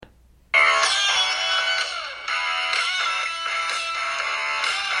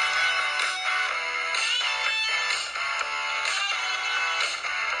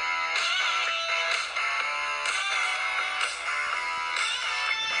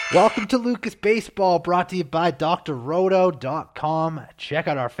Welcome to Lucas Baseball, brought to you by drroto.com. Check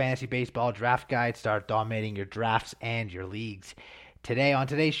out our fantasy baseball draft guide. Start dominating your drafts and your leagues. Today, on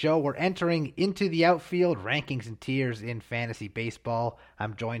today's show, we're entering into the outfield rankings and tiers in fantasy baseball.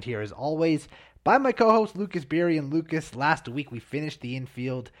 I'm joined here, as always, by my co-host Lucas Beery. And Lucas, last week we finished the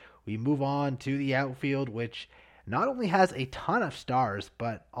infield. We move on to the outfield, which not only has a ton of stars,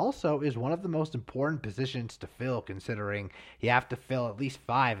 but also is one of the most important positions to fill, considering you have to fill at least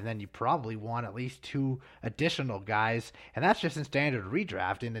 5, and then you probably want at least 2 additional guys, and that's just in standard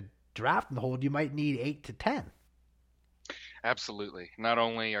redraft. In a draft and hold, you might need 8 to 10. Absolutely. Not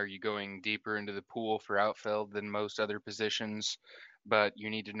only are you going deeper into the pool for outfield than most other positions, but you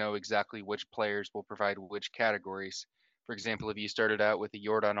need to know exactly which players will provide which categories. For example, if you started out with a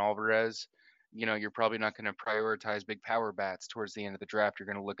Yordan Alvarez, you're probably not going to prioritize big power bats towards the end of the draft. You're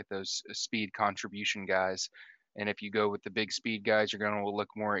going to look at those speed contribution guys. And if you go with the big speed guys, you're going to look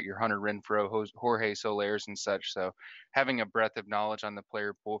more at your Hunter Renfroe, Jorge Solers, and such. So having a breadth of knowledge on the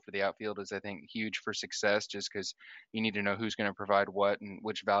player pool for the outfield is, I think, huge for success, just because you need to know who's going to provide what and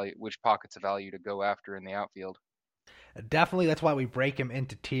which pockets of value to go after in the outfield. Definitely, that's why we break them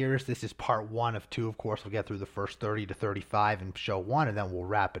into tiers. This is part 1 of 2. Of course, we'll get through the first 30 to 35 in show 1, and then we'll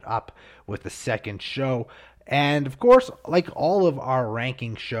wrap it up with the second show. And, of course, like all of our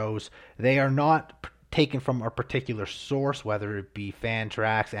ranking shows, they are not taken from a particular source, whether it be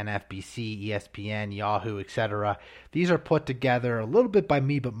Fantrax, NFBC, ESPN, Yahoo, etc. These are put together a little bit by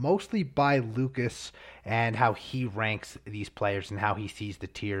me, but mostly by Lucas and how he ranks these players and how he sees the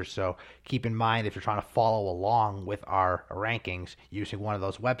tiers. So keep in mind, if you're trying to follow along with our rankings using one of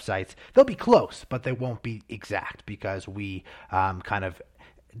those websites, they'll be close, but they won't be exact because we kind of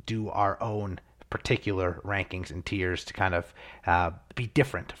do our own particular rankings and tiers to kind of be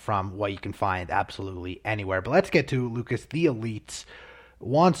different from what you can find absolutely anywhere. But let's get to, Lucas, the elites.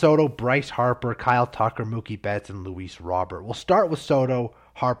 Juan Soto, Bryce Harper, Kyle Tucker, Mookie Betts, and Luis Robert. We'll start with Soto,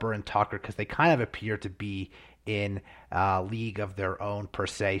 Harper, and Tucker because they kind of appear to be in a league of their own per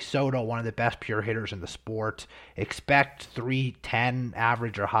se. Soto, one of the best pure hitters in the sport. Expect 310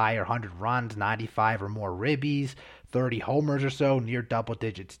 average or higher, 100 runs, 95 or more ribbies, 30 homers or so, near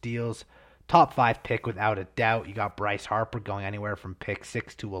double-digit steals. Top 5 pick without a doubt. You got Bryce Harper going anywhere from pick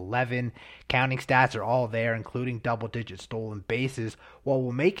 6 to 11. Counting stats are all there, including double-digit stolen bases. What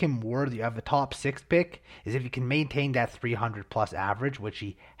will make him worthy of a top 6 pick is if he can maintain that 300-plus average, which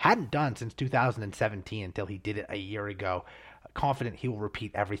he hadn't done since 2017 until he did it a year ago. Confident he will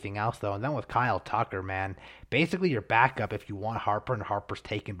repeat everything else, though. And then with Kyle Tucker, man, basically your backup if you want Harper, and Harper's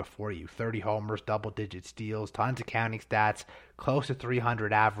taken before you. 30 homers, double-digit steals, tons of counting stats, close to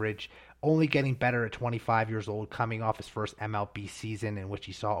 300 average, only getting better at 25 years old, coming off his first MLB season in which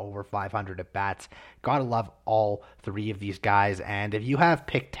he saw over 500 at-bats. Gotta love all 3 of these guys. And if you have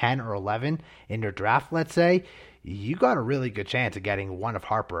pick 10 or 11 in your draft, let's say, you got a really good chance of getting one of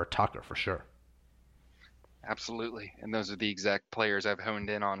Harper or Tucker for sure. Absolutely. And those are the exact players I've honed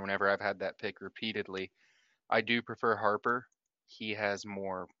in on whenever I've had that pick repeatedly. I do prefer Harper. He has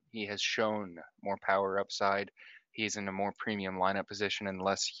shown more power upside. He's in a more premium lineup position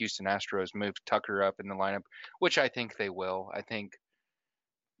unless Houston Astros move Tucker up in the lineup, which I think they will. I think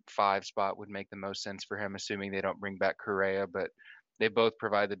 5 spot would make the most sense for him, assuming they don't bring back Correa, but they both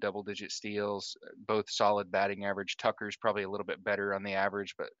provide the double digit steals, both solid batting average. Tucker's probably a little bit better on the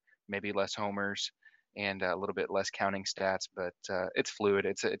average, but maybe less homers and a little bit less counting stats, but it's fluid.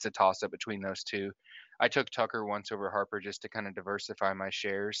 It's a toss up between those two. I took Tucker once over Harper just to kind of diversify my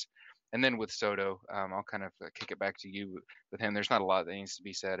shares. And then with Soto, I'll kind of kick it back to you with him. There's not a lot that needs to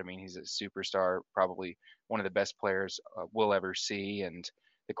be said. I mean, he's a superstar, probably one of the best players we'll ever see. And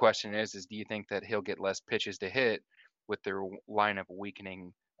the question is do you think that he'll get less pitches to hit with their lineup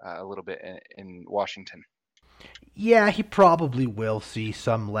weakening a little bit in Washington? Yeah, he probably will see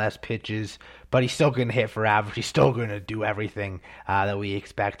some less pitches, but he's still going to hit for average. He's still going to do everything that we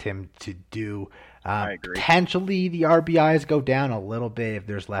expect him to do. I agree. Potentially, the RBIs go down a little bit if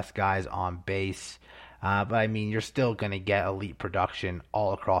there's less guys on base. But, I mean, you're still going to get elite production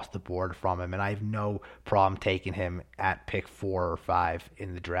all across the board from him, and I have no problem taking him at pick 4 or 5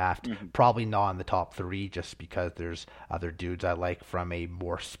 in the draft. Mm-hmm. Probably not in the top 3 just because there's other dudes I like from a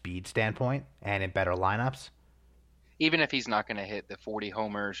more speed standpoint and in better lineups. Even if he's not going to hit the 40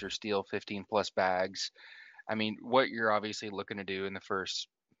 homers or steal 15 plus bags, I mean, what you're obviously looking to do in the first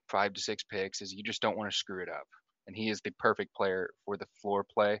 5 to 6 picks is you just don't want to screw it up. And he is the perfect player for the floor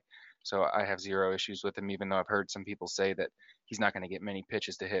play. So I have zero issues with him, even though I've heard some people say that he's not going to get many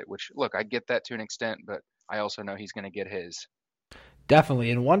pitches to hit, which, look, I get that to an extent, but I also know he's going to get his.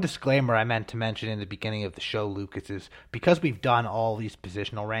 Definitely. And one disclaimer I meant to mention in the beginning of the show, Lucas, is because we've done all these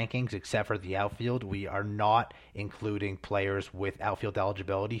positional rankings except for the outfield, we are not including players with outfield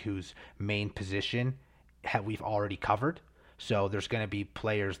eligibility whose main position we've already covered. So there's going to be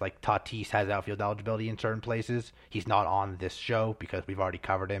players like Tatis has outfield eligibility in certain places. He's not on this show because we've already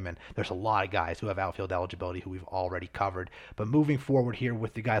covered him, and there's a lot of guys who have outfield eligibility who we've already covered. But moving forward here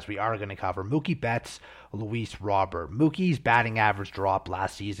with the guys we are going to cover, Mookie Betts, Luis Robert. Mookie's batting average dropped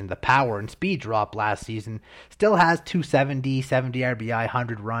last season. The power and speed dropped last season. Still has 270, 70 RBI,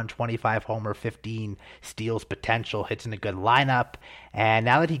 100 run, 25 homer, 15 steals potential. Hits in a good lineup. And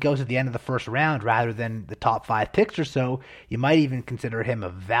now that he goes at the end of the first round rather than the top 5 picks or so, you might even consider him a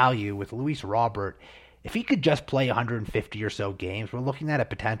value with Luis Robert. If he could just play 150 or so games, we're looking at a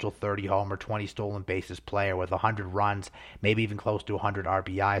potential 30 homer, 20 stolen bases player with 100 runs, maybe even close to 100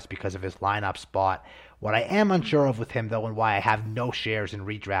 RBIs because of his lineup spot. What I am unsure of with him, though, and why I have no shares in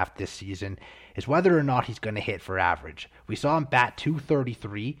redraft this season, is whether or not he's going to hit for average. We saw him bat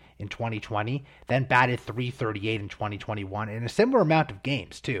 233 in 2020, then batted 338 in 2021, in a similar amount of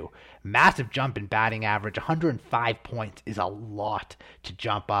games, too. Massive jump in batting average. 105 points is a lot to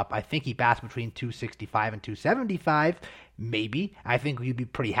jump up. I think he bats between 265 and 275, maybe. I think you'd be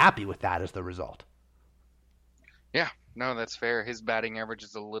pretty happy with that as the result. Yeah, no, that's fair. His batting average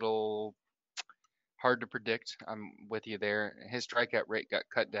is a little hard to predict. I'm with you there. His strikeout rate got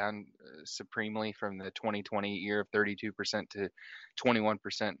cut down supremely from the 2020 year of 32% to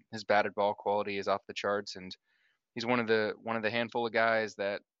 21%. His batted ball quality is off the charts, and he's one of the handful of guys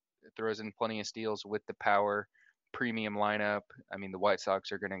that throws in plenty of steals with the power. Premium lineup. I mean, the White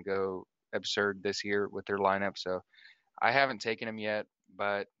Sox are going to go absurd this year with their lineup, so I haven't taken him yet,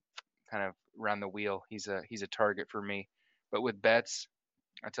 but kind of around the wheel, he's a target for me. But with Betts,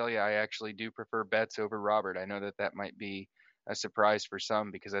 I tell you, I actually do prefer Betts over Robert. I know that that might be a surprise for some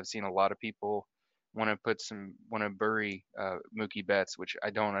because I've seen a lot of people want to bury Mookie Betts, which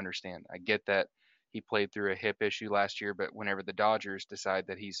I don't understand. I get that he played through a hip issue last year, but whenever the Dodgers decide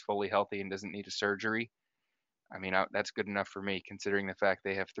that he's fully healthy and doesn't need a surgery, I mean, that's good enough for me, considering the fact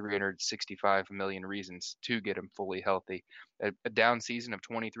they have 365 million reasons to get him fully healthy. A down season of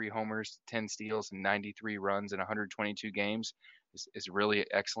 23 homers, 10 steals, and 93 runs in 122 games is really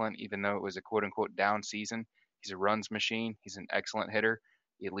excellent, even though it was a quote unquote down season. He's a runs machine. He's an excellent hitter,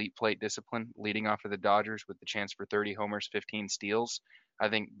 elite plate discipline, leading off of the Dodgers with the chance for 30 homers, 15 steals. I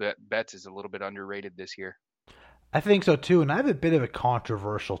think Betts is a little bit underrated this year. I think so too, and I have a bit of a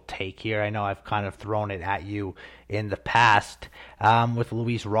controversial take here. I know I've kind of thrown it at you in the past with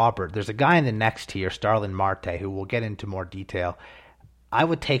Luis Robert. There's a guy in the next tier, Starlin Marte, who we'll get into more detail. I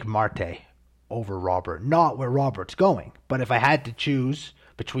would take Marte over Robert, not where Robert's going, but if I had to choose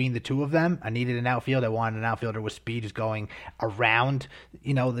between the two of them, I needed an outfield. I wanted an outfielder with speed who's going around,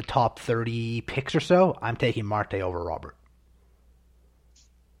 the top 30 picks or so. I'm taking Marte over Robert.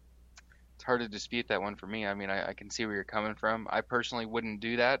 It's hard to dispute that one for me. I mean, I can see where you're coming from. I personally wouldn't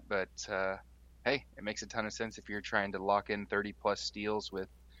do that, but hey, it makes a ton of sense if you're trying to lock in 30 plus steals with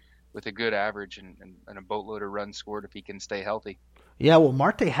a good average and a boatload of runs scored if he can stay healthy. Yeah, well,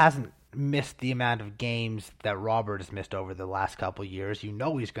 Marte hasn't missed the amount of games that Robert has missed over the last couple of years. You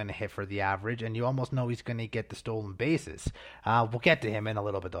know he's going to hit for the average, and you almost know he's going to get the stolen bases. We'll get to him in a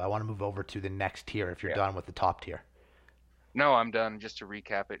little bit, though. I want to move over to the next tier if you're done with the top tier. No, I'm done. Just to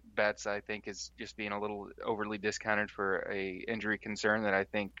recap it, Betts I think is just being a little overly discounted for a injury concern that I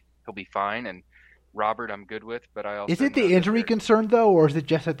think he'll be fine. And Robert I'm good with, but I also is it the injury concern though, or is it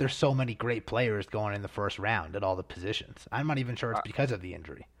just that there's so many great players going in the first round at all the positions? I'm not even sure it's because of the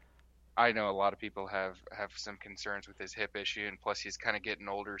injury. I know a lot of people have some concerns with his hip issue, and plus he's kind of getting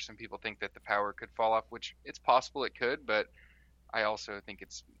older. Some people think that the power could fall off, which it's possible it could, but I also think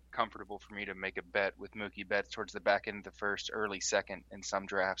it's comfortable for me to make a bet with Mookie Betts towards the back end of the first, early second in some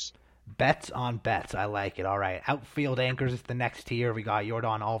drafts. Bets on bets. I like it. All right. Outfield anchors is the next tier. We got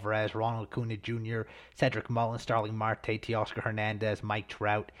Yordan Alvarez, Ronald Acuna Jr., Cedric Mullins, Starling Marte, Teoscar Hernandez, Mike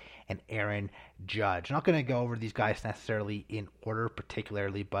Trout, and Aaron Judge. I'm not going to go over these guys necessarily in order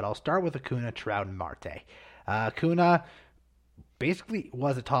particularly, but I'll start with Acuna, Trout, and Marte. Acuna basically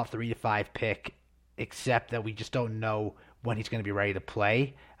was a top 3 to 5 pick, except that we just don't know when he's going to be ready to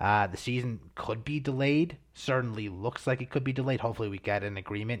play. The season could be delayed. Certainly looks like it could be delayed. Hopefully we get an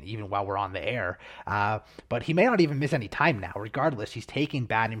agreement even while we're on the air. But he may not even miss any time now. Regardless, he's taking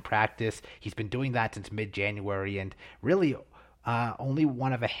batting practice. He's been doing that since mid-January, and really only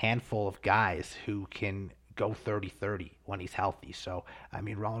one of a handful of guys who can go 30-30 when he's healthy. So, I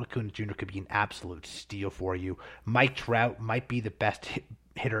mean, Ronald Acuna Jr. could be an absolute steal for you. Mike Trout might be the best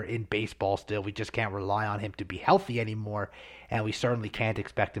hitter in baseball still. We just can't rely on him to be healthy anymore, and we certainly can't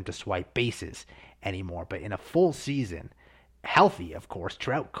expect him to swipe bases anymore. But in a full season, healthy, of course,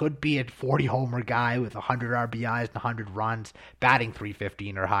 Trout could be a 40 homer guy with 100 RBIs and 100 runs, batting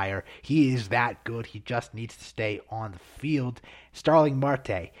 315 or higher. He is that good. He just needs to stay on the field. Starling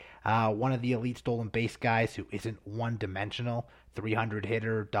Marte, one of the elite stolen base guys who isn't one dimensional, 300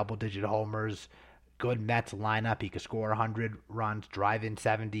 hitter, double digit homers, good Mets lineup. He could score 100 runs, drive in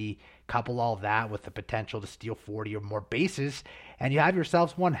 70, couple all that with the potential to steal 40 or more bases, and you have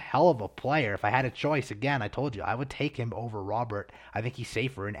yourselves one hell of a player. If I had a choice, again, I told you, I would take him over Robert. I think he's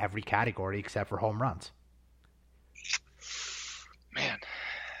safer in every category except for home runs. Man,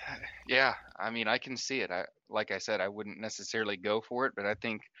 yeah, I mean, I can see it. Like I said, I wouldn't necessarily go for it, but I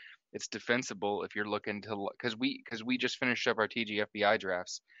think it's defensible if you're looking to, because we just finished up our TGFBI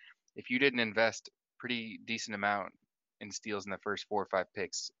drafts. If you didn't invest pretty decent amount in steals in the first 4 or 5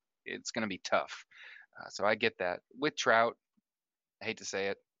 picks, it's going to be tough. So I get that. With Trout, I hate to say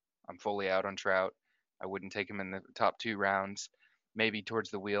it, I'm fully out on Trout. I wouldn't take him in the top 2 rounds. Maybe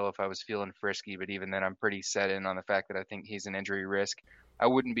towards the wheel if I was feeling frisky, but even then, I'm pretty set in on the fact that I think he's an injury risk. I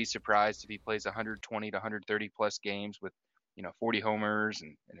wouldn't be surprised if he plays 120 to 130 plus games with 40 homers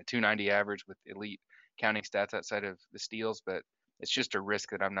and a 290 average with elite counting stats outside of the steals, but it's just a risk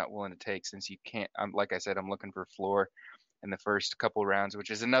that I'm not willing to take since you can't. Like I said, I'm looking for floor in the first couple rounds,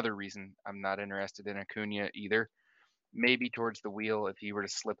 which is another reason I'm not interested in Acuna either. Maybe towards the wheel if he were to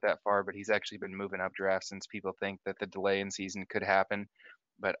slip that far, but he's actually been moving up draft since people think that the delay in season could happen.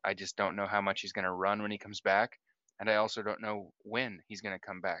 But I just don't know how much he's going to run when he comes back, and I also don't know when he's going to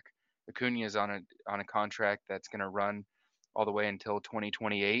come back. Acuna is on a contract that's going to run all the way until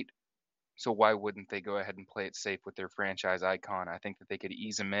 2028. So why wouldn't they go ahead and play it safe with their franchise icon? I think that they could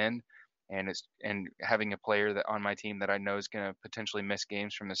ease him in, and having a player that on my team that I know is going to potentially miss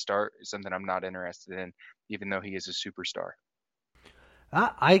games from the start is something I'm not interested in, even though he is a superstar.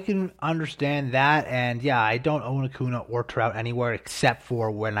 I can understand that, and yeah, I don't own Acuna or Trout anywhere except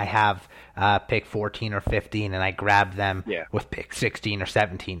for when I have pick 14 or 15, and I grab them with pick 16 or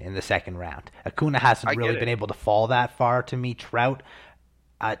 17 in the second round. Acuna hasn't really been able to fall that far to me. Trout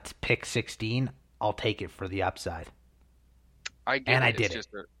at pick 16, I'll take it for the upside. I get and it. I did it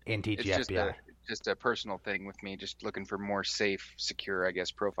in TGFBI. It's just a personal thing with me, just looking for more safe, secure, I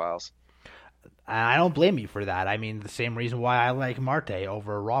guess, profiles. I don't blame you for that. I mean, the same reason why I like Marte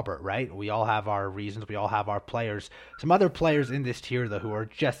over Robert, right? We all have our reasons. We all have our players. Some other players in this tier, though, who are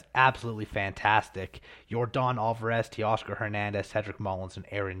just absolutely fantastic. Yordan Alvarez, Teoscar Hernandez, Cedric Mullins, and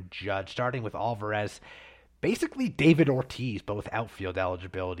Aaron Judge. Starting with Alvarez, basically David Ortiz, but with outfield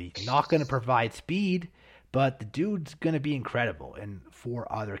eligibility. Not going to provide speed, but the dude's going to be incredible in 4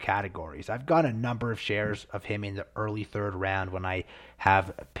 other categories. I've got a number of shares of him in the early third round when I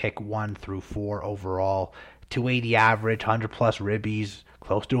have pick 1 through 4 overall. 280 average, 100 plus ribbies,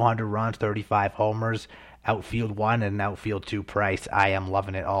 close to 100 runs, 35 homers. Outfield 1 and outfield 2 price. I am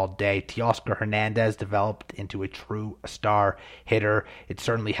loving it all day. Teoscar Hernandez developed into a true star hitter. It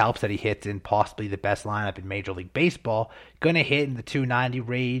certainly helps that he hits in possibly the best lineup in Major League Baseball. Going to hit in the 290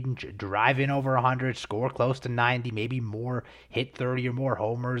 range, drive in over 100, score close to 90, maybe more, hit 30 or more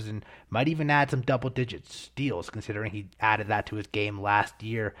homers, and might even add some double-digit steals considering he added that to his game last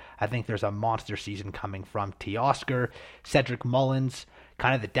year. I think there's a monster season coming from Teoscar. Cedric Mullins,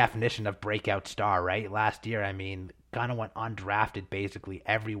 kind of the definition of breakout star, right? Last year, I mean, kind of went undrafted basically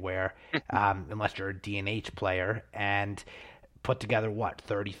everywhere, unless you're a DNH player, and put together,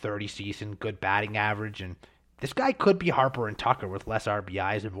 30-30 season, good batting average, and this guy could be Harper and Tucker with less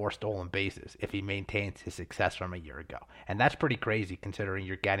RBIs and more stolen bases if he maintains his success from a year ago. And that's pretty crazy considering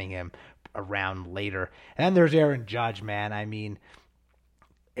you're getting him around later. And then there's Aaron Judge, man. I mean,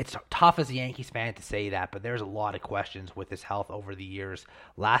 it's tough as a Yankees fan to say that, but there's a lot of questions with his health over the years.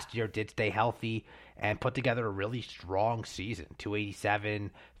 Last year did stay healthy and put together a really strong season.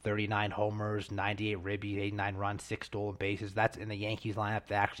 287, 39 homers, 98 ribbies, 89 runs, 6 stolen bases. That's in the Yankees lineup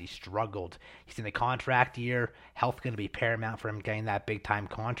that actually struggled. He's in the contract year. Health going to be paramount for him getting that big-time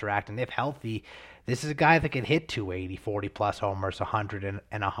contract. And if healthy, this is a guy that can hit 280, 40 plus homers, 100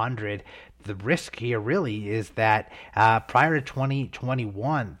 and 100. The risk here really is that prior to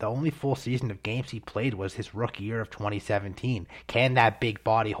 2021, the only full season of games he played was his rookie year of 2017. Can that big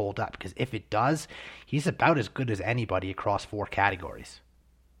body hold up? Because if it does, he's about as good as anybody across 4 categories.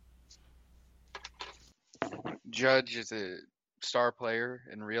 Judge is a star player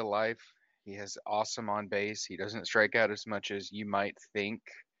in real life. He has awesome on base. He doesn't strike out as much as you might think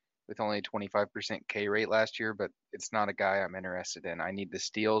with only a 25% K rate last year, but it's not a guy I'm interested in. I need the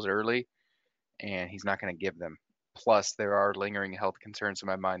steals early, and he's not going to give them. Plus, there are lingering health concerns in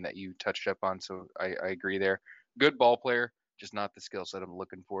my mind that you touched up on, so I agree there. Good ball player, just not the skill set I'm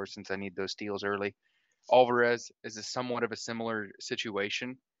looking for since I need those steals early. Alvarez is somewhat of a similar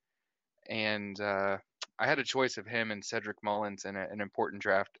situation, and I had a choice of him and Cedric Mullins in an important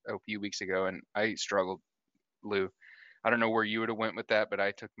draft a few weeks ago, and I struggled, Lou. I don't know where you would have went with that, but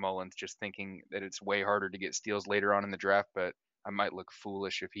I took Mullins just thinking that it's way harder to get steals later on in the draft, but I might look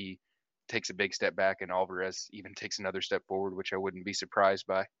foolish if he takes a big step back and Alvarez even takes another step forward, which I wouldn't be surprised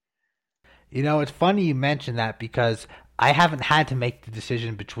by. It's funny you mention that because I haven't had to make the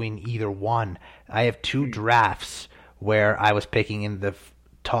decision between either one. I have two drafts where I was picking in the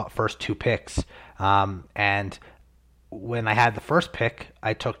first two picks. And when I had the first pick,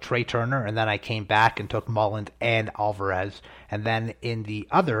 I took Trey Turner, and then I came back and took Mullins and Alvarez. And then in the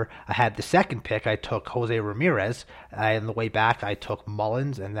other, I had the second pick, I took Jose Ramirez. And on the way back, I took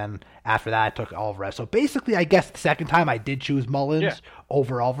Mullins, and then after that, I took Alvarez. So basically, I guess the second time I did choose Mullins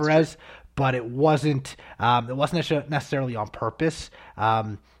over Alvarez, but it wasn't necessarily on purpose.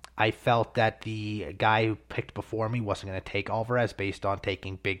 I felt that the guy who picked before me wasn't going to take Alvarez based on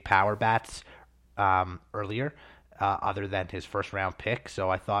taking big power bats earlier, other than his first round pick.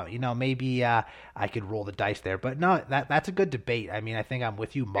 So I thought, maybe I could roll the dice there. But no, that's a good debate. I mean, I think I'm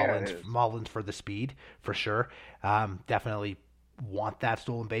with you. Mullins for the speed, for sure. Definitely want that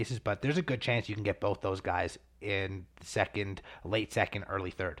stolen bases, but there's a good chance you can get both those guys in late second,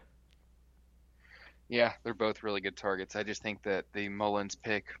 early third. Yeah, they're both really good targets. I just think that the Mullins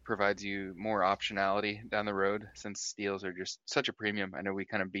pick provides you more optionality down the road since steals are just such a premium. I know we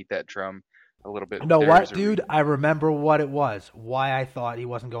kind of beat that drum a little bit. You know what, dude? I remember what it was. Why I thought he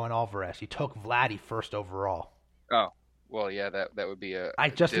wasn't going Alvarez. He took Vladdy first overall. Oh, well, yeah, that would be I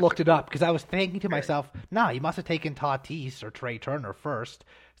just looked it up because I was thinking to myself, he must have taken Tatis or Trey Turner first,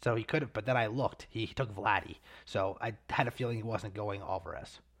 so he could have. But then I looked. He took Vladdy. So I had a feeling he wasn't going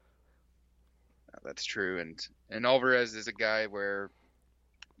Alvarez. That's true, and Alvarez is a guy where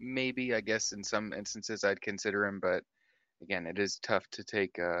maybe I guess in some instances I'd consider him, but again, it is tough to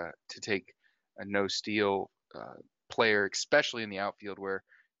take a no steal player, especially in the outfield, where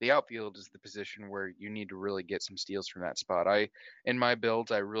the outfield is the position where you need to really get some steals from that spot. In my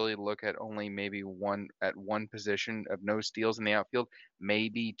builds, I really look at only maybe one position of no steals in the outfield,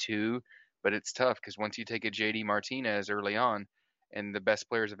 maybe two, but it's tough because once you take a JD Martinez early on, and the best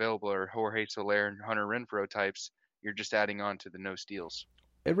players available are Jorge Soler and Hunter Renfroe types, you're just adding on to the no steals.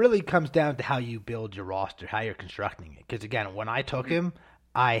 It really comes down to how you build your roster, how you're constructing it. Because, again, when I took him,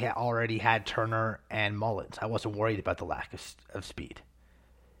 I already had Turner and Mullins. I wasn't worried about the lack of speed.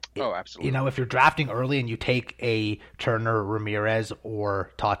 Oh, absolutely. If you're drafting early and you take a Turner, Ramirez,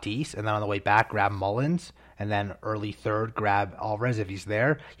 or Tatis, and then on the way back grab Mullins, and then early third grab Alvarez if he's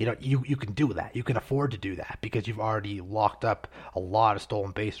there, you can do that. You can afford to do that because you've already locked up a lot of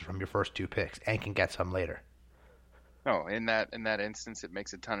stolen bases from your first two picks and can get some later. Oh, in that instance, it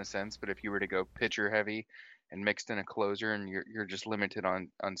makes a ton of sense. But if you were to go pitcher heavy and mixed in a closer, and you're just limited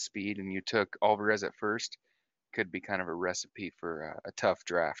on speed, and you took Alvarez at first, could be kind of a recipe for a tough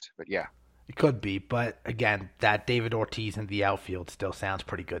draft. But yeah, it could be. But again, that David Ortiz in the outfield still sounds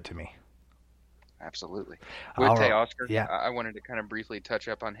pretty good to me. Absolutely. With Teoscar, yeah. I wanted to kind of briefly touch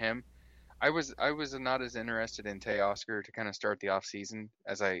up on him. I was not as interested in Teoscar to kind of start the off season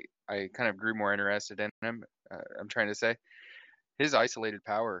as I kind of grew more interested in him. I'm trying to say his isolated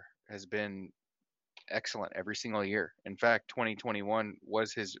power has been excellent every single year. In fact, 2021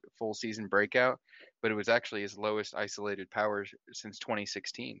 was his full season breakout, but it was actually his lowest isolated power since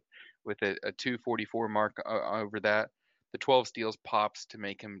 2016 with a 244 mark over that. The 12 steals pops to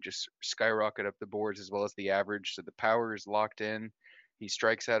make him just skyrocket up the boards as well as the average. So the power is locked in. He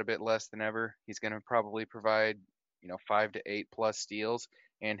strikes out a bit less than ever. He's going to probably provide, 5 to 8 plus steals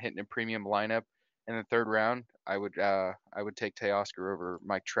and hitting a premium lineup. In the third round, I would take Teoscar over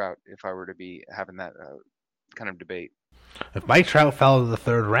Mike Trout if I were to be having that kind of debate. If Mike Trout fell to the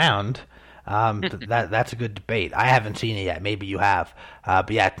third round, that's a good debate. I haven't seen it yet. Maybe you have.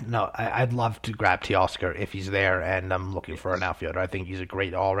 But yeah, no, I'd love to grab Teoscar if he's there, and I'm looking for an outfielder. I think he's a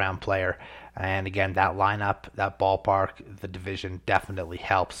great all-around player. And again, that lineup, that ballpark, the division definitely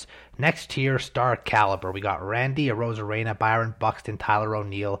helps. Next tier, star caliber. We got Randy Arozarena, Byron Buxton, Tyler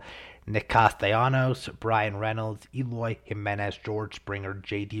O'Neill, Nick Castellanos, Brian Reynolds, Eloy Jimenez, George Springer,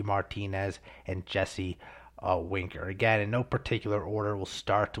 J.D. Martinez, and Jesse Winker. Again, in no particular order, we'll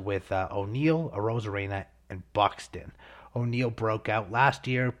start with O'Neill, Arozarena, and Buxton. O'Neill broke out last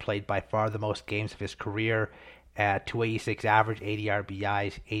year, played by far the most games of his career, at 286 average, 80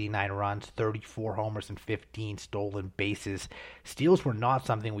 RBIs, 89 runs, 34 homers, and 15 stolen bases. Steals were not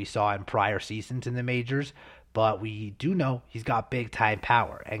something we saw in prior seasons in the majors, but we do know he's got big time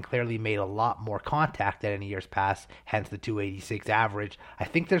power and clearly made a lot more contact than in years past, hence the 286 average. I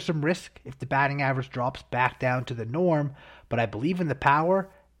think there's some risk if the batting average drops back down to the norm, but I believe in the power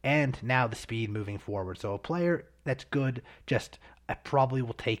and now the speed moving forward. So a player that's good, just I probably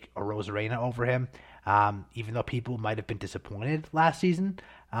will take a Rosarena over him. Even though people might have been disappointed last season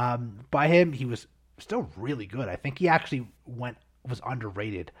by him, he was still really good. I think he actually was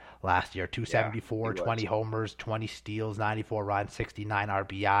underrated last year. 274, 20 homers, 20 steals, 94 runs, 69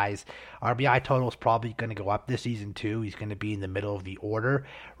 RBIs. RBI total is probably going to go up this season too. He's going to be in the middle of the order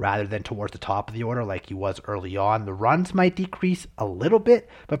rather than towards the top of the order like he was early on. The runs might decrease a little bit,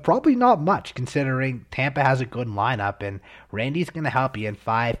 but probably not much considering Tampa has a good lineup and Randy's going to help you in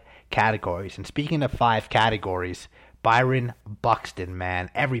 5 categories. And speaking of 5 categories, Byron Buxton, man.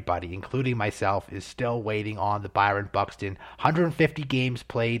 Everybody, including myself, is still waiting on the Byron Buxton 150 games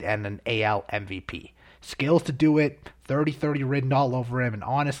played and an AL MVP. Skills to do it, 30-30 written all over him, and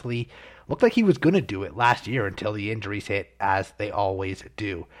honestly, looked like he was going to do it last year until the injuries hit, as they always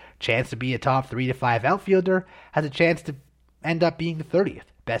do. Chance to be a top 3 to 5 outfielder, has a chance to end up being the 30th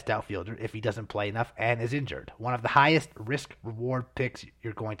best outfielder if he doesn't play enough and is injured. One of the highest risk-reward picks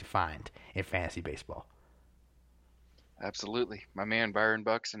you're going to find in fantasy baseball. Absolutely. My man Byron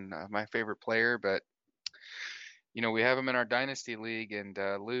Buxton, my favorite player, but we have him in our dynasty league, and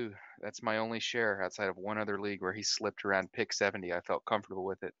Lou, that's my only share outside of one other league where he slipped around pick 70. I felt comfortable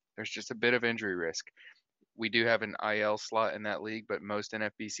with it. There's just a bit of injury risk. We do have an IL slot in that league, but most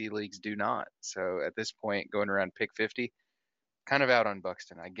NFBC leagues do not. So at this point, going around pick 50, kind of out on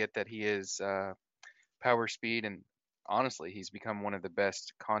Buxton. I get that he is power, speed, and honestly, he's become one of the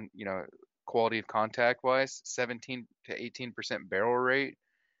best quality of contact wise, 17 to 18% barrel rate.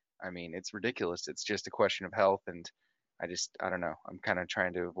 I mean, it's ridiculous. It's just a question of health, and I don't know. I'm kind of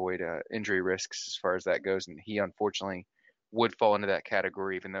trying to avoid injury risks as far as that goes, and he unfortunately would fall into that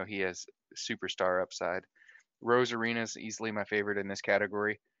category, even though he has superstar upside. Rosarena is easily my favorite in this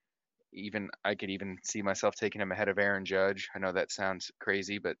category. I could even see myself taking him ahead of Aaron Judge. I know that sounds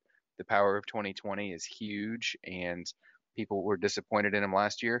crazy, but the power of 2020 is huge, and people were disappointed in him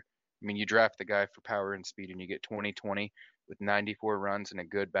last year. I mean, you draft the guy for power and speed, and you get 2020 with 94 runs and a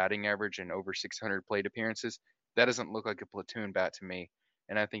good batting average and over 600 plate appearances. That doesn't look like a platoon bat to me,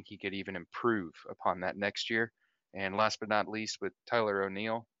 and I think he could even improve upon that next year. And last but not least, with Tyler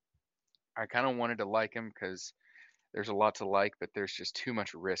O'Neill, I kind of wanted to like him because there's a lot to like, but there's just too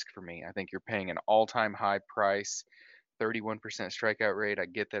much risk for me. I think you're paying an all-time high price, 31% strikeout rate. I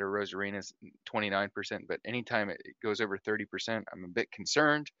get that a Rosarena is 29%, but anytime it goes over 30%, I'm a bit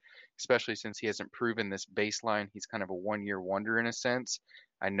concerned, especially since he hasn't proven this baseline. He's kind of a one-year wonder in a sense.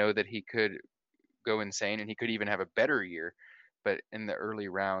 I know that he could go insane, and he could even have a better year, but in the early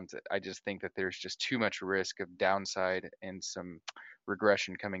rounds, I just think that there's just too much risk of downside and some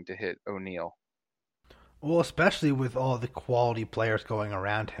regression coming to hit O'Neill. Well, especially with all the quality players going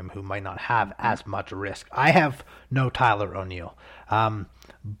around him who might not have as much risk. I have no Tyler O'Neill,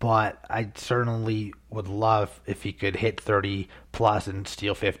 but I certainly would love if he could hit 30 plus and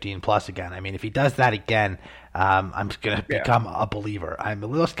steal 15 plus again. I mean, if he does that again, I'm going to become a believer. I'm a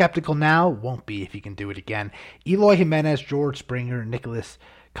little skeptical now, won't be if he can do it again. Eloy Jimenez, George Springer, Nicholas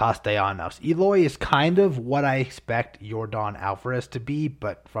Castellanos. Eloy is kind of what I expect Yordan Alvarez to be,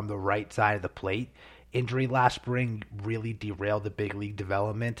 but from the right side of the plate. Injury last spring really derailed the big league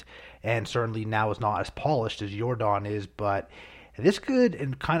development, and certainly now is not as polished as Yordan is, but this could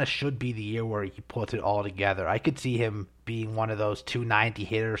and kind of should be the year where he puts it all together. I could see him being one of those 290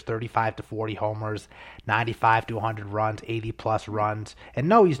 hitters, 35 to 40 homers, 95 to 100 runs, 80 plus runs. And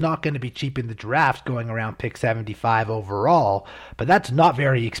no, he's not going to be cheap in the drafts going around pick 75 overall, but that's not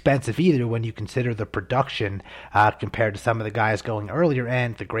very expensive either when you consider the production compared to some of the guys going earlier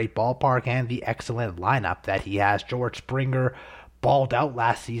and the great ballpark and the excellent lineup that he has. George Springer balled out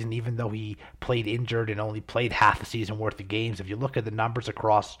last season, even though he played injured and only played half a season worth of games. If you look at the numbers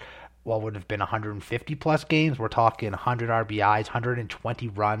across what would have been 150 plus games, we're talking 100 RBIs, 120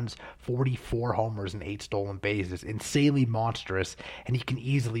 runs, 44 homers, and 8 stolen bases. Insanely monstrous, and he can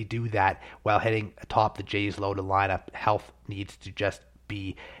easily do that while hitting atop the Jays' loaded lineup. Health needs to just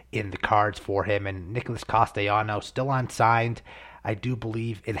be in the cards for him. And Nicholas Castellanos, still unsigned. I do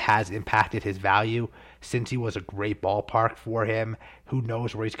believe it has impacted his value since he was a great ballpark for him. Who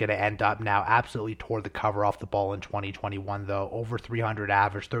knows where he's going to end up now. Absolutely tore the cover off the ball in 2021, though. Over 300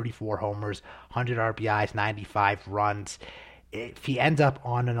 average, 34 homers, 100 RBIs, 95 runs. If he ends up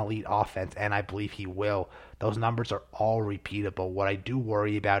on an elite offense, and I believe he will, those numbers are all repeatable. What I do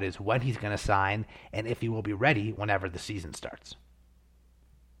worry about is when he's going to sign and if he will be ready whenever the season starts.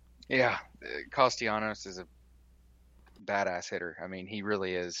 Yeah, Castellanos is a badass hitter. I mean, he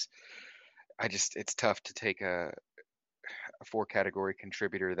really is. It's tough to take a four category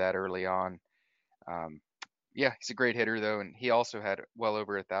contributor that early on. Um, yeah, he's a great hitter though, and he also had well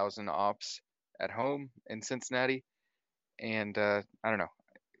over 1,000 ops at home in Cincinnati. And I don't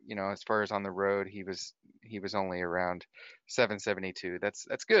know, as far as on the road, he was only around 772.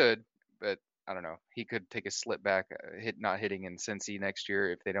 That's good, but I don't know. He could take a slip back, not hitting in Cincy next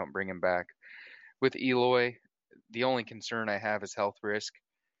year if they don't bring him back. With Eloy, the only concern I have is health risk,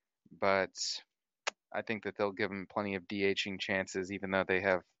 but I think that they'll give him plenty of DHing chances, even though they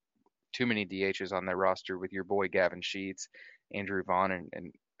have too many DHs on their roster with your boy Gavin Sheets, Andrew Vaughn,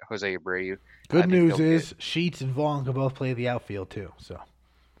 and Jose Abreu. Good news is Sheets and Vaughn can both play the outfield too, so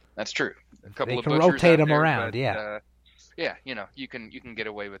that's true. A couple they of can butchers rotate them there, around. but, Yeah, yeah, you can get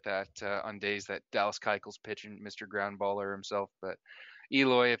away with that on days that Dallas Keuchel's pitching Mr. Groundballer himself. But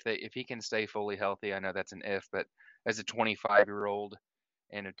Eloy, if he can stay fully healthy, I know that's an if, but as a 25-year-old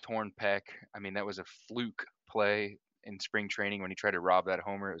and a torn pec, I mean that was a fluke play in spring training when he tried to rob that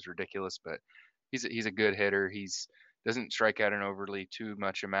homer. It was ridiculous, but he's a good hitter. He's doesn't strike out an overly too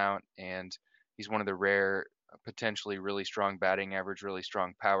much amount, and he's one of the rare potentially really strong batting average, really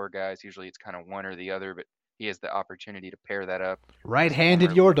strong power guys. Usually it's kind of one or the other, but he has the opportunity to pair that up.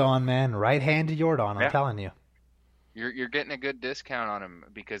 right-handed Jordan, man. Right-handed Jordan, I'm telling you. You're getting a good discount on him,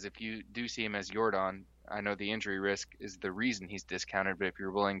 because if you do see him as Jordan, I know the injury risk is the reason he's discounted, but if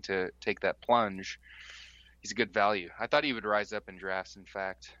you're willing to take that plunge, he's a good value. I thought he would rise up in drafts, in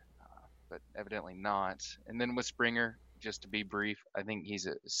fact, but evidently not. And then with Springer, just to be brief, I think he's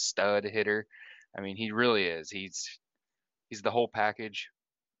a stud hitter. I mean, he really is. He's the whole package.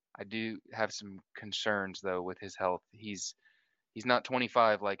 I do have some concerns though with his health. He's not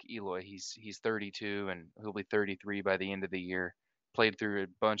 25 like Eloy. He's 32, and he'll be 33 by the end of the year. Played through a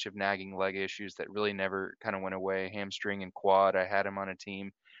bunch of nagging leg issues that really never kind of went away. Hamstring and quad. I had him on a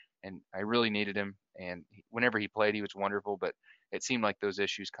team, and I really needed him. And whenever he played, he was wonderful. But it seemed like those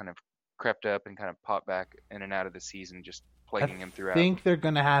issues kind of crept up and kind of popped back in and out of the season, just plaguing him throughout. I think they're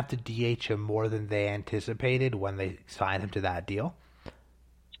going to have to DH him more than they anticipated when they signed him to that deal.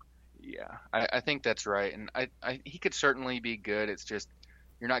 Yeah, I think that's right, and he could certainly be good. It's just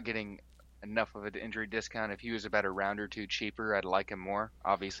you're not getting enough of an injury discount. If he was about a round or two cheaper, I'd like him more.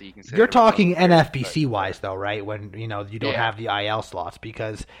 Obviously, you can say you're talking NFBC wise though, right? When you don't have the IL slots,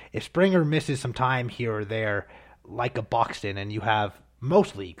 because if Springer misses some time here or there, like a Buxton, and you have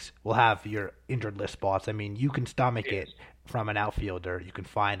most leagues will have your injured list spots. I mean, you can stomach it from an outfielder. You can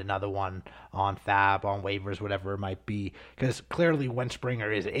find another one on Fab, on waivers, whatever it might be. Because clearly when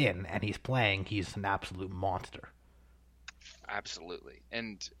Springer is in and he's playing, he's an absolute monster. Absolutely.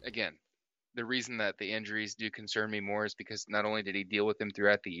 And again, the reason that the injuries do concern me more is because not only did he deal with them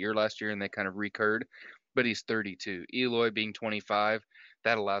throughout the year last year and they kind of recurred, but he's 32. Eloy being 25,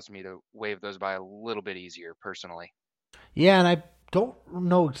 that allows me to waive those by a little bit easier personally. Yeah, and I don't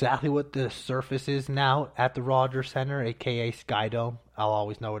know exactly what the surface is now at the Rogers Center, a.k.a. Skydome. I'll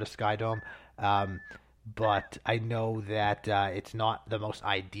always know it as Skydome. But I know that it's not the most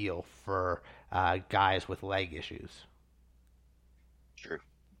ideal for guys with leg issues. True.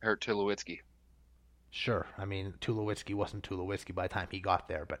 Hurt Tulowitzki. Sure. I mean, Tulowitzki wasn't Tulowitzki by the time he got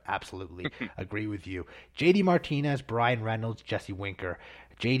there, but absolutely agree with you. JD Martinez, Brian Reynolds, Jesse Winker.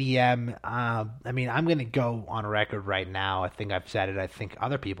 JDM, I mean, I'm going to go on record right now. I think I've said it. I think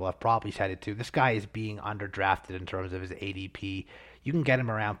other people have probably said it too. This guy is being underdrafted in terms of his ADP. You can get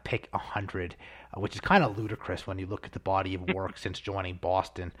him around pick 100, which is kind of ludicrous when you look at the body of work since joining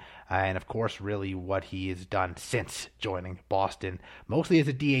Boston. And, of course, really what he has done since joining Boston. Mostly as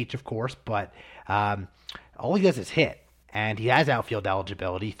a DH, of course, but all he does is hit. And he has outfield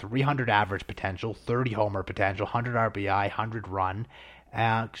eligibility, 300 average potential, 30 homer potential, 100 RBI, 100 run.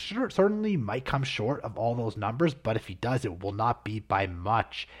 Certainly might come short of all those numbers, but if he does, it will not be by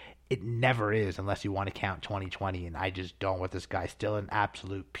much. It never is unless you want to count 2020, and I just don't with this guy. Still an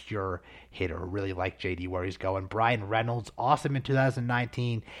absolute pure hitter. Really like JD where he's going. Brian Reynolds, awesome in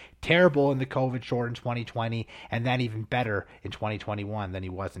 2019, terrible in the COVID short in 2020, and then even better in 2021 than he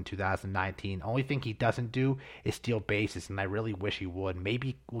was in 2019. Only thing he doesn't do is steal bases, and I really wish he would.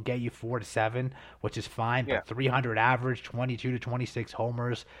 Maybe we'll get you 4 to 7, which is fine, but 300 average, 22 to 26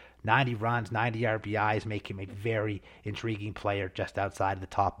 homers, 90 runs, 90 RBIs make him a very intriguing player just outside of the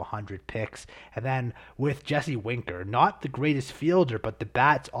top 100 picks. And then with Jesse Winker, not the greatest fielder, but the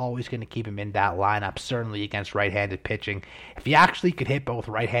bat's always going to keep him in that lineup, certainly against right-handed pitching. If he actually could hit both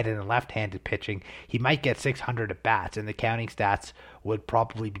right-handed and left-handed pitching, he might get 600 at bats, and the counting stats would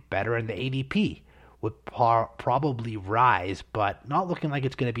probably be better, and the ADP would probably rise, but not looking like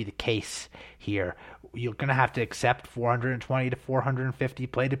it's going to be the case here. You're going to have to accept 420 to 450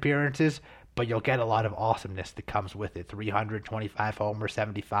 plate appearances, but you'll get a lot of awesomeness that comes with it. 325 homers,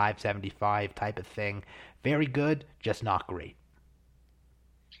 75, 75 type of thing. Very good, just not great.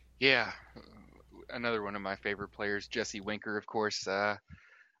 Yeah, another one of my favorite players, Jesse Winker, of course. I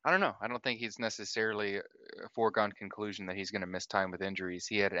don't know. I don't think he's necessarily a foregone conclusion that he's going to miss time with injuries.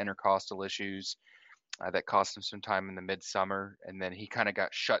 He had intercostal issues that cost him some time in the midsummer, and then he kind of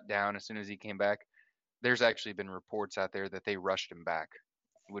got shut down as soon as he came back. There's actually been reports out there that they rushed him back.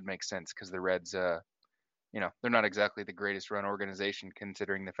 It would make sense because the Reds, they're not exactly the greatest run organization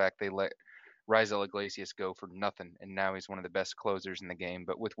considering the fact they let Raisel Iglesias go for nothing, and now he's one of the best closers in the game.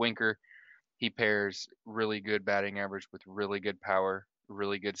 But with Winker, he pairs really good batting average with really good power,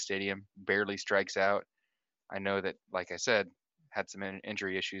 really good stadium, barely strikes out. I know that, like I said, had some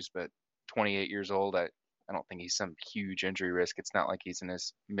injury issues, but 28 years old, I don't think he's some huge injury risk. It's not like he's in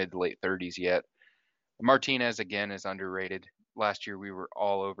his mid to late 30s yet. Martinez, again, is underrated. Last year, we were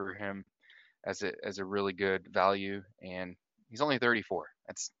all over him as a really good value, and he's only 34.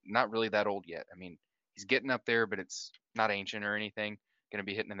 That's not really that old yet. I mean, he's getting up there, but it's not ancient or anything. Going to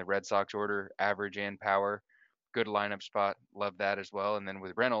be hitting in the Red Sox order, average and power. Good lineup spot. Love that as well. And then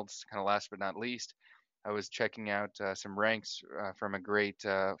with Reynolds, kind of last but not least, I was checking out some ranks from a great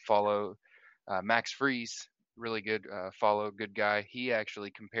follow, Max Freeze. Really good follow, good guy. He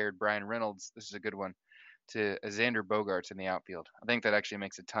actually compared Brian Reynolds. This is a good one to Xander Bogaerts in the outfield. I think that actually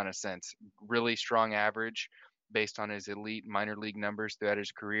makes a ton of sense. Really strong average based on his elite minor league numbers throughout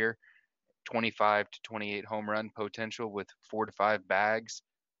his career. 25 to 28 home run potential with 4 to 5 bags.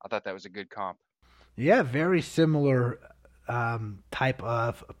 I thought that was a good comp. Yeah, very similar type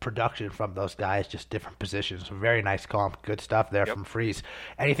of production from those guys, just different positions. Very nice comp. Good stuff there Yep. from Freeze.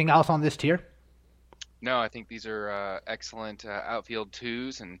 Anything else on this tier? No, I think these are excellent outfield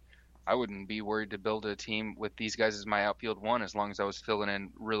twos, and I wouldn't be worried to build a team with these guys as my outfield one as long as I was filling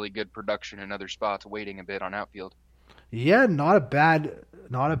in really good production in other spots, waiting a bit on outfield. Yeah, not a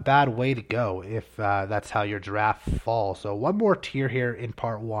bad way to go if that's how your draft falls. So one more tier here in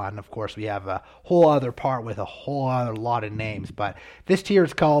part one. Of course, we have a whole other part with a whole other lot of names, but this tier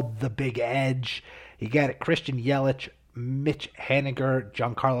is called the Big Edge. You get Christian Yelich, Mitch Haniger,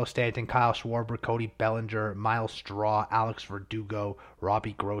 Giancarlo Stanton, Kyle Schwarber, Cody Bellinger, Miles Straw, Alex Verdugo,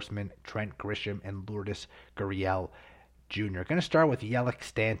 Robbie Grossman, Trent Grisham, and Lourdes Gurriel Jr. Going to start with Yelich,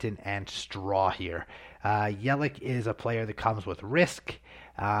 Stanton, and Straw here. Yelich is a player that comes with risk.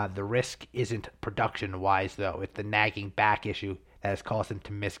 The risk isn't production-wise, though. It's the nagging back issue that has caused him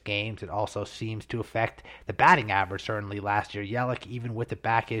to miss games. It also seems to affect the batting average, certainly last year. Yelich, even with the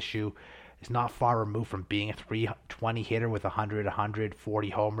back issue, is not far removed from being a 320 hitter with 100, 140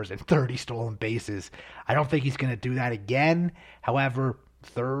 homers and 30 stolen bases. I don't think he's going to do that again. However,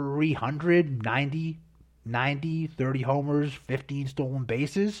 390, 30 homers, 15 stolen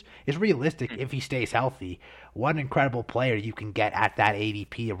bases is realistic if he stays healthy. What an incredible player you can get at that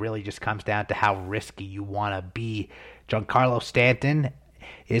ADP. It really just comes down to how risky you want to be. Giancarlo Stanton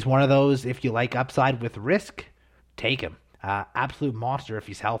is one of those, if you like upside with risk, take him. Absolute monster if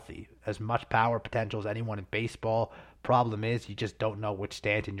he's healthy. As much power potential as anyone in baseball. Problem is, you just don't know which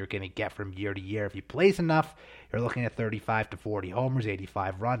Stanton you're going to get from year to year. If he plays enough, you're looking at 35 to 40 homers,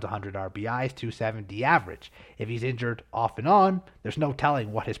 85 runs, 100 RBIs, 270 average. If he's injured off and on, there's no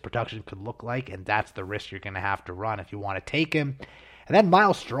telling what his production could look like, and that's the risk you're going to have to run if you want to take him. And then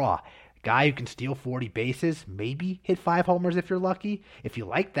Miles Straw, guy who can steal 40 bases, maybe hit 5 homers if you're lucky. If you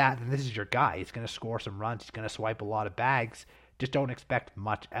like that, then this is your guy. He's going to score some runs. He's going to swipe a lot of bags. Just don't expect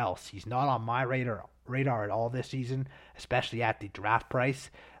much else. He's not on my radar at all this season, especially at the draft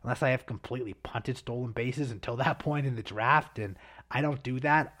price, unless I have completely punted stolen bases until that point in the draft, and I don't do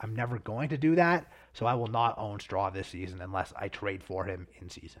that. I'm never going to do that, so I will not own Straw this season unless I trade for him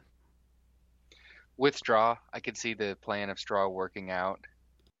in season. With Straw, I could see the plan of Straw working out.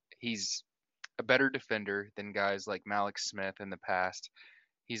 He's a better defender than guys like Malik Smith in the past.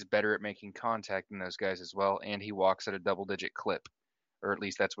 He's better at making contact than those guys as well, and he walks at a double digit clip, or at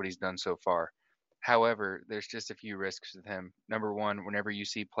least that's what he's done so far. However, there's just a few risks with him. Number one, whenever you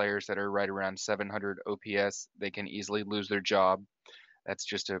see players that are right around 700 OPS, they can easily lose their job. That's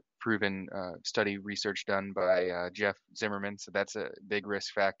just a proven study research done by Jeff Zimmerman, so that's a big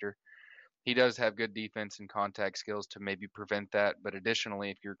risk factor. He does have good defense and contact skills to maybe prevent that, but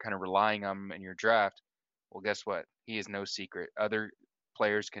additionally, if you're kind of relying on him in your draft, well, guess what? He is no secret. Other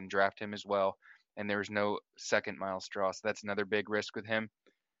players can draft him as well, and there's no second Miles Straw, so that's another big risk with him.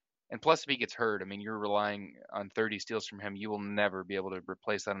 And plus, if he gets hurt, I mean, you're relying on 30 steals from him. You will never be able to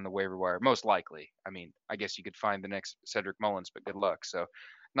replace that on the waiver wire, most likely. I mean, I guess you could find the next Cedric Mullins, but good luck. So,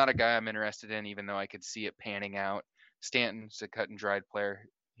 not a guy I'm interested in, even though I could see it panning out. Stanton's a cut and dried player.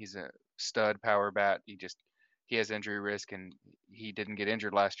 He's a stud power bat. He has injury risk, and he didn't get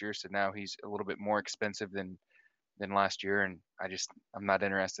injured last year, so now he's a little bit more expensive than last year. And I'm not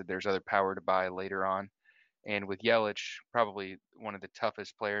interested. There's other power to buy later on. And with Yelich, probably one of the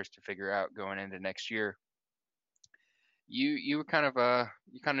toughest players to figure out going into next year. You were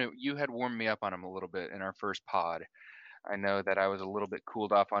you had warmed me up on him a little bit in our first pod. I know that I was a little bit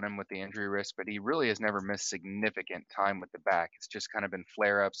cooled off on him with the injury risk, but he really has never missed significant time with the back. It's just kind of been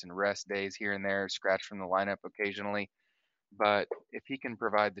flare-ups and rest days here and there, scratched from the lineup occasionally. But if he can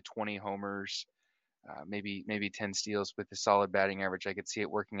provide the 20 homers, maybe 10 steals with a solid batting average, I could see it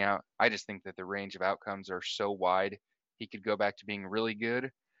working out. I just think that the range of outcomes are so wide. He could go back to being really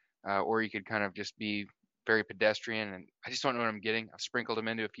good, or he could kind of just be very pedestrian. And I just don't know what I'm getting. I've sprinkled him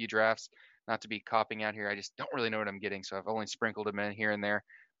into a few drafts, not to be copping out here. I just don't really know what I'm getting, so I've only sprinkled him in here and there,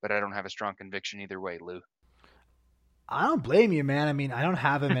 but I don't have a strong conviction either way, Lou. I don't blame you, man. I mean, I don't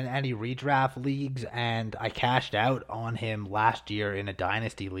have him in any redraft leagues, and I cashed out on him last year in a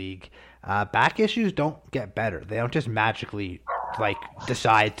dynasty league. Back issues don't get better. They don't just magically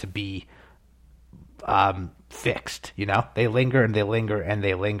decide to be fixed. They linger and they linger and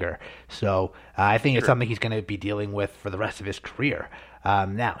they linger. So I think it's something he's going to be dealing with for the rest of his career.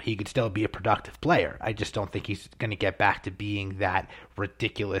 Now, he could still be a productive player. I just don't think he's going to get back to being that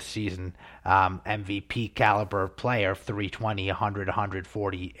ridiculous season MVP caliber player of 320, 100,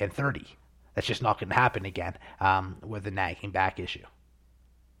 140, and 30. That's just not going to happen again with a nagging back issue.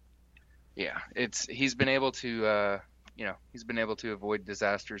 Yeah, he's been able to he's been able to avoid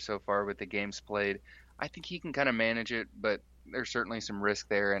disaster so far with the games played. I think he can kind of manage it, but there's certainly some risk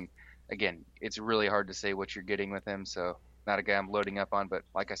there. And again, it's really hard to say what you're getting with him. So not a guy I'm loading up on, but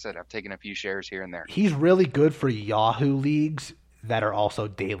like I said, I've taken a few shares here and there. He's really good for Yahoo leagues that are also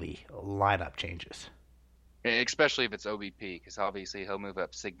daily lineup changes. Especially if it's OBP, because obviously he'll move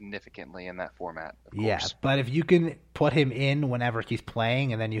up significantly in that format. Yeah, but if you can put him in whenever he's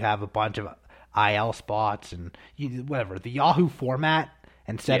playing, and then you have a bunch of IL spots and whatever, the Yahoo format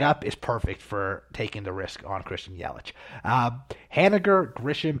and setup is perfect for taking the risk on Christian Yelich. Haniger,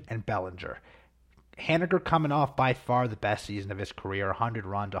 Grisham, and Bellinger. Haniger coming off by far the best season of his career, 100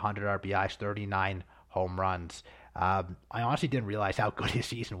 runs, 100 RBIs, 39 home runs. I honestly didn't realize how good his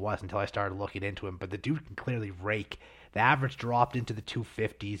season was until I started looking into him, but the dude can clearly rake. The average dropped into the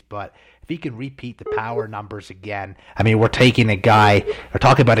 250s, but if he can repeat the power numbers again, I mean, we're talking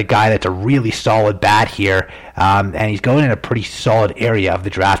about a guy that's a really solid bat here, and he's going in a pretty solid area of the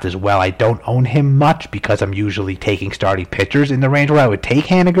draft as well. I don't own him much because I'm usually taking starting pitchers in the range where I would take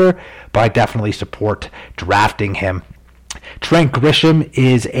Haniger, but I definitely support drafting him. Trent Grisham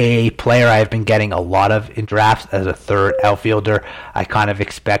is a player I've been getting a lot of in drafts as a third outfielder. I kind of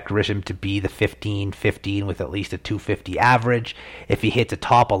expect Grisham to be the 15-15 with at least a 250 average. If he hits a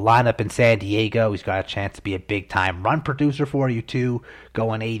top of lineup in San Diego, he's got a chance to be a big-time run producer for you too,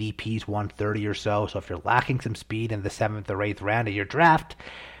 going ADPs 130 or so. So if you're lacking some speed in the 7th or 8th round of your draft,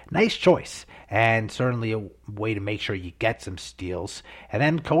 nice choice, and certainly a way to make sure you get some steals. And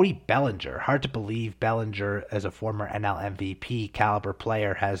then Cody Bellinger. Hard to believe Bellinger, as a former NL MVP caliber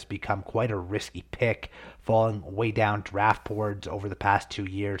player, has become quite a risky pick, falling way down draft boards over the past 2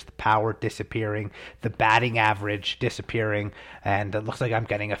 years. The power disappearing, the batting average disappearing, and it looks like I'm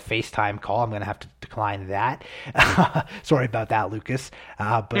getting a FaceTime call. I'm going to have to decline that. Sorry about that, Lucas.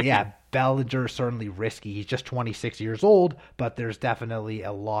 But yeah, Bellinger is certainly risky. He's just 26 years old, but there's definitely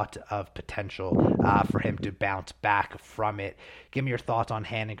a lot of potential for him to bounce back from it. Give me your thoughts on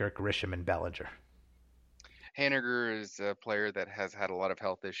Haniger, Grisham, and Bellinger. Haniger is a player that has had a lot of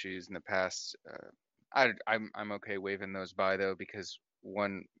health issues in the past. I'm okay waving those by though, because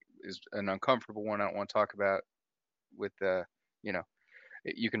one is an uncomfortable one I don't want to talk about with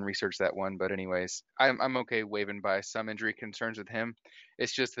you can research that one, but anyways, I'm okay waving by some injury concerns with him.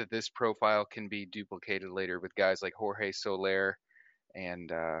 It's just that this profile can be duplicated later with guys like Jorge Soler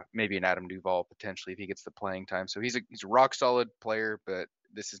and maybe an Adam Duvall potentially if he gets the playing time. So he's a rock solid player, but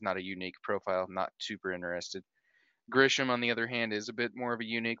this is not a unique profile. I'm not super interested. Grisham, on the other hand, is a bit more of a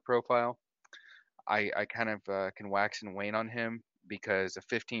unique profile. I kind of can wax and wane on him because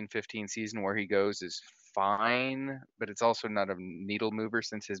a 15-15 season where he goes is fine, but it's also not a needle mover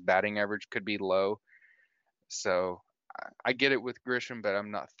since his batting average could be low. So I get it with Grisham, but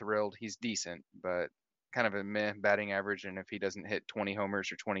I'm not thrilled. He's decent, but kind of a meh batting average. And if he doesn't hit 20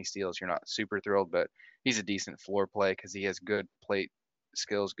 homers or 20 steals, you're not super thrilled, but he's a decent floor play because he has good plate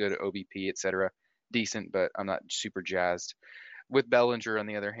skills, good OBP, etc. Decent, but I'm not super jazzed. With Bellinger, on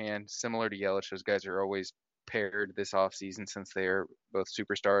the other hand, similar to Yelich, those guys are always paired this offseason since they are both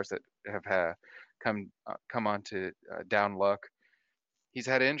superstars that have come on to down luck. He's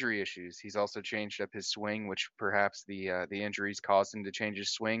had injury issues. He's also changed up his swing, which perhaps the injuries caused him to change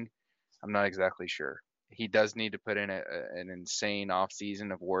his swing. I'm not exactly sure. He does need to put in an insane off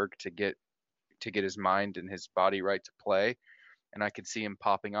season of work to get his mind and his body right to play, and I could see him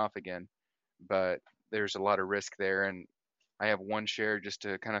popping off again. But there's a lot of risk there, and I have one share just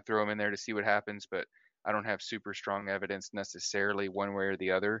to kind of throw him in there to see what happens, but I don't have super strong evidence necessarily one way or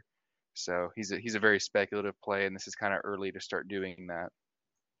the other. So he's a very speculative play, and this is kind of early to start doing that.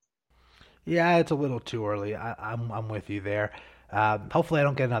 Yeah, it's a little too early. I'm with you there. Hopefully, I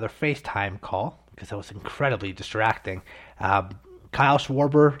don't get another FaceTime call because that was incredibly distracting. Kyle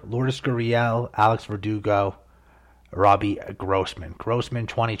Schwarber, Lourdes Gurriel, Alex Verdugo, Robbie Grossman. Grossman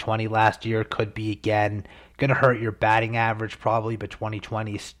 2020 last year could be again going to hurt your batting average probably, but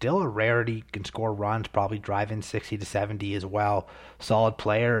 2020 is still a rarity. Can score runs, probably drive in 60 to 70 as well. Solid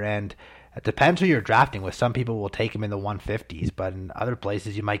player, and it depends who you're drafting with. Some people will take him in the 150s, but in other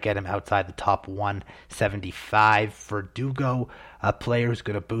places you might get him outside the top 175. Verdugo, a player who's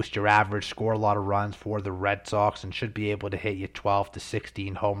going to boost your average, score a lot of runs for the Red Sox, and should be able to hit you 12 to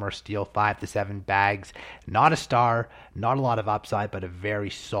 16 homers, steal 5 to 7 bags. Not a star, not a lot of upside, but a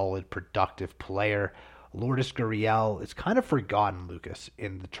very solid, productive player. Lourdes Gurriel is kind of forgotten, Lucas,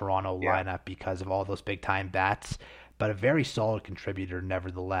 in the Toronto lineup because of all those big-time bats, but a very solid contributor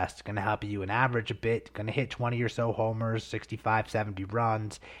nevertheless. Going to help you in average a bit, going to hit 20 or so homers, 65, 70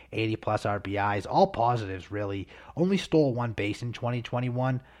 runs, 80 plus RBIs, all positives really. Only stole one base in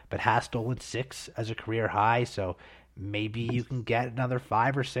 2021, but has stolen 6 as a career high, so maybe you can get another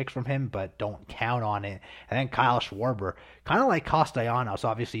 5 or 6 from him, but don't count on it. And then Kyle Schwarber, kind of like Castellanos.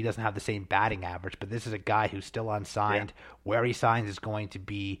 Obviously, he doesn't have the same batting average, but this is a guy who's still unsigned. Yeah. Where he signs is going to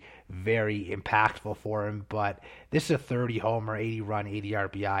be very impactful for him, but this is a 30 homer, 80 run, 80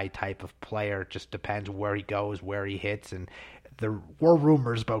 RBI type of player. It just depends where he goes, where he hits, and there were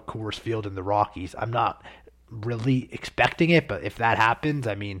rumors about Coors Field and the Rockies. I'm not really expecting it, but if that happens,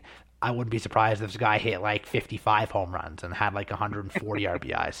 I mean, I wouldn't be surprised if this guy hit like 55 home runs and had like 140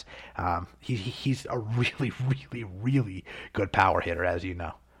 RBIs. He's a really, really, really good power hitter, as you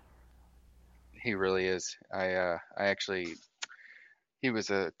know. He really is. I actually, he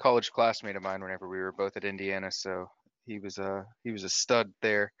was a college classmate of mine whenever we were both at Indiana, so he was a stud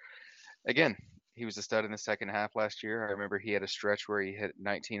there. Again, he was a stud in the second half last year. I remember he had a stretch where he hit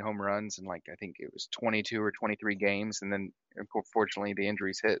 19 home runs in like I think it was 22 or 23 games, and then unfortunately the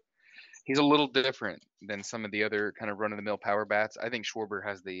injuries hit. He's a little different than some of the other kind of run-of-the-mill power bats. I think Schwarber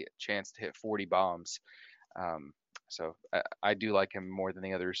has the chance to hit 40 bombs. So I do like him more than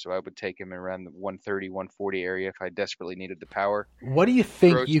the others, so I would take him around the 130, 140 area if I desperately needed the power. What do you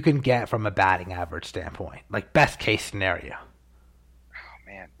think you can get from a batting average standpoint? Like best case scenario? Oh,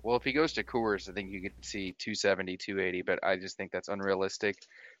 man. Well, if he goes to Coors, I think you could see 270, 280, but I just think that's unrealistic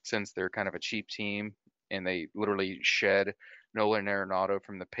since they're kind of a cheap team and they literally shed Nolan Arenado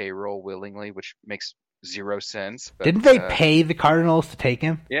from the payroll willingly, which makes 0 sense. But, didn't they pay the Cardinals to take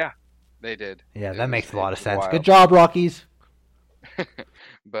him? Yeah, they did. Yeah, that makes a lot of sense. Wild. Good job, Rockies.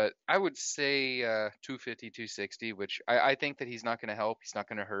 But I would say 250, 260, which I think that he's not going to help. He's not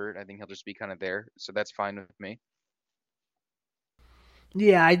going to hurt. I think he'll just be kind of there. So that's fine with me.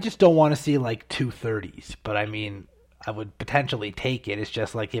 Yeah, I just don't want to see like 230s. But I mean, I would potentially take it. It's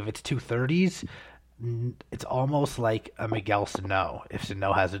just like if it's 230s, it's almost like a Miguel Sano if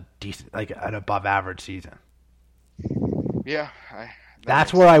Sano has a decent, like an above average season. Yeah,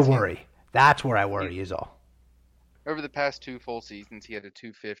 that's where I worry. That's where I worry is all. Over the past 2 full seasons, he had a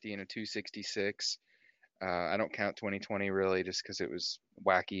 250 and a 266. I don't count 2020 really just because it was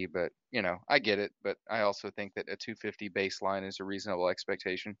wacky, but you know, I get it. But I also think that a 250 baseline is a reasonable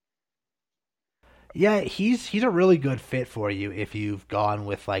expectation. Yeah, he's a really good fit for you if you've gone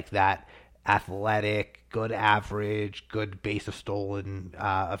with like that athletic, good average, good base of stolen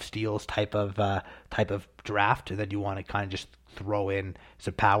of steals type of draft that you want to kind of just throw in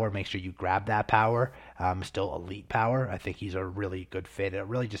some power, make sure you grab that power, still elite power. I think he's a really good fit. It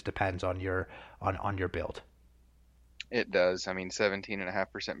really just depends on your build. It does. I mean,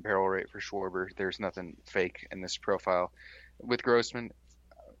 17.5% barrel rate for Schwarber. There's nothing fake in this profile. With Grossman,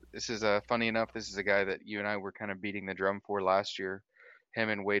 this is funny enough. This is a guy that you and I were kind of beating the drum for last year. Him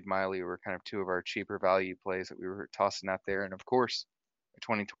and Wade Miley were kind of 2 of our cheaper value plays that we were tossing out there. And of course, the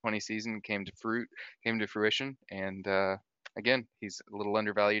 2020 season came to fruition. And again, he's a little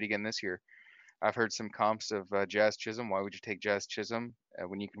undervalued again this year. I've heard some comps of Jazz Chisholm. Why would you take Jazz Chisholm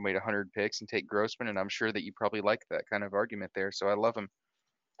when you can wait 100 picks and take Grossman? And I'm sure that you probably like that kind of argument there. So I love him.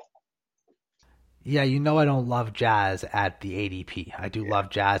 Yeah, I don't love Jazz at the ADP. I do love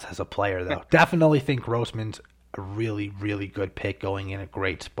Jazz as a player, though. Definitely think Grossman's a really, really good pick going in a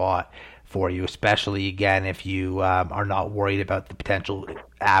great spot for you, especially, again, if you are not worried about the potential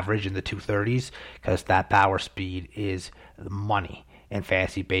average in the 230s, because that power speed is money in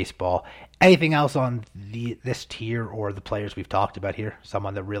fantasy baseball. Anything else on this tier or the players we've talked about here?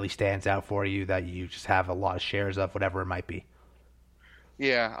 Someone that really stands out for you that you just have a lot of shares of, whatever it might be?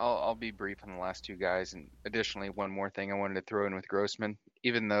 Yeah, I'll be brief on the last two guys. And additionally, one more thing I wanted to throw in with Grossman.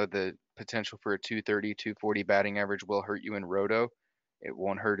 Even though the potential for a 230, 240 batting average will hurt you in Roto, it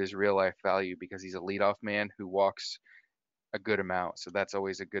won't hurt his real life value because he's a leadoff man who walks a good amount. So that's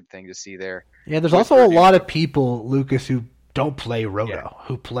always a good thing to see there. Yeah, there's also a lot of people, Lucas, who don't play Roto,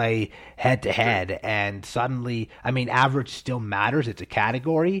 who play head to head, and suddenly, average still matters. It's a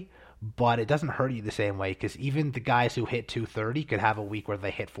category, but it doesn't hurt you the same way because even the guys who hit 230 could have a week where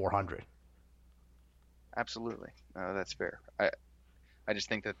they hit 400. Absolutely. No, that's fair. I just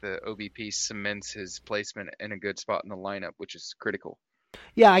think that the OBP cements his placement in a good spot in the lineup, which is critical.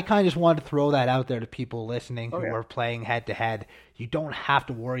 Yeah, I kind of just wanted to throw that out there to people listening who are playing head-to-head. You don't have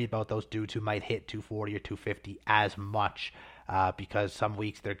to worry about those dudes who might hit 240 or 250 as much because some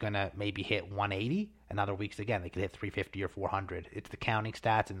weeks they're going to maybe hit 180, and other weeks, again, they could hit 350 or 400. It's the counting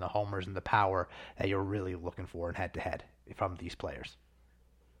stats and the homers and the power that you're really looking for in head-to-head from these players.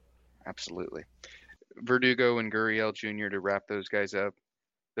 Absolutely. Verdugo and Gurriel Jr., to wrap those guys up,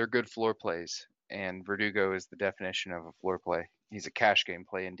 they're good floor plays, and Verdugo is the definition of a floor play. He's a cash game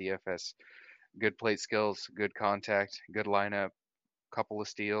play in DFS. Good plate skills, good contact, good lineup, couple of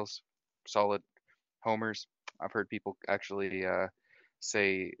steals, solid homers. I've heard people actually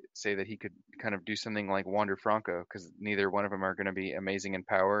say that he could kind of do something like Wander Franco because neither one of them are going to be amazing in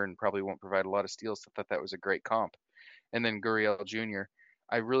power and probably won't provide a lot of steals. So I thought that was a great comp. And then Gurriel Jr.,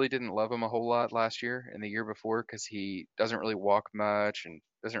 I really didn't love him a whole lot last year and the year before because he doesn't really walk much and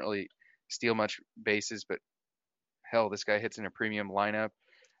doesn't really steal much bases, but hell, this guy hits in a premium lineup.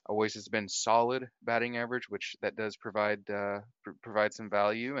 Always has been solid batting average, which that does provide some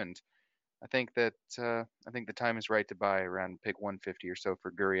value. And I think the time is right to buy around pick 150 or so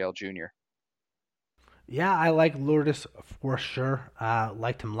for Gurriel Jr. Yeah, I like Lourdes for sure.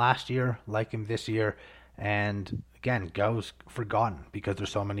 Liked him last year, like him this year, and again goes forgotten because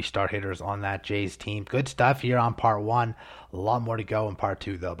there's so many start hitters on that Jays team. Good stuff here on part one. A lot more to go in part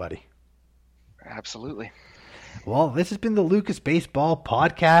two, though, buddy. Absolutely. Well, this has been the Lucas Baseball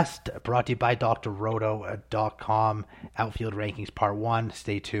Podcast, brought to you by drroto.com. Outfield Rankings Part 1.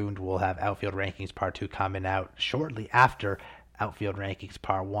 Stay tuned. We'll have Outfield Rankings Part 2 coming out shortly after Outfield Rankings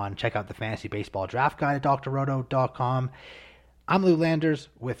Part 1. Check out the Fantasy Baseball Draft Guide at drroto.com. I'm Lou Landers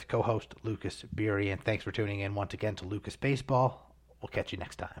with co-host Lucas Beery, and thanks for tuning in once again to Lucas Baseball. We'll catch you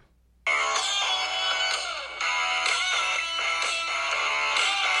next time.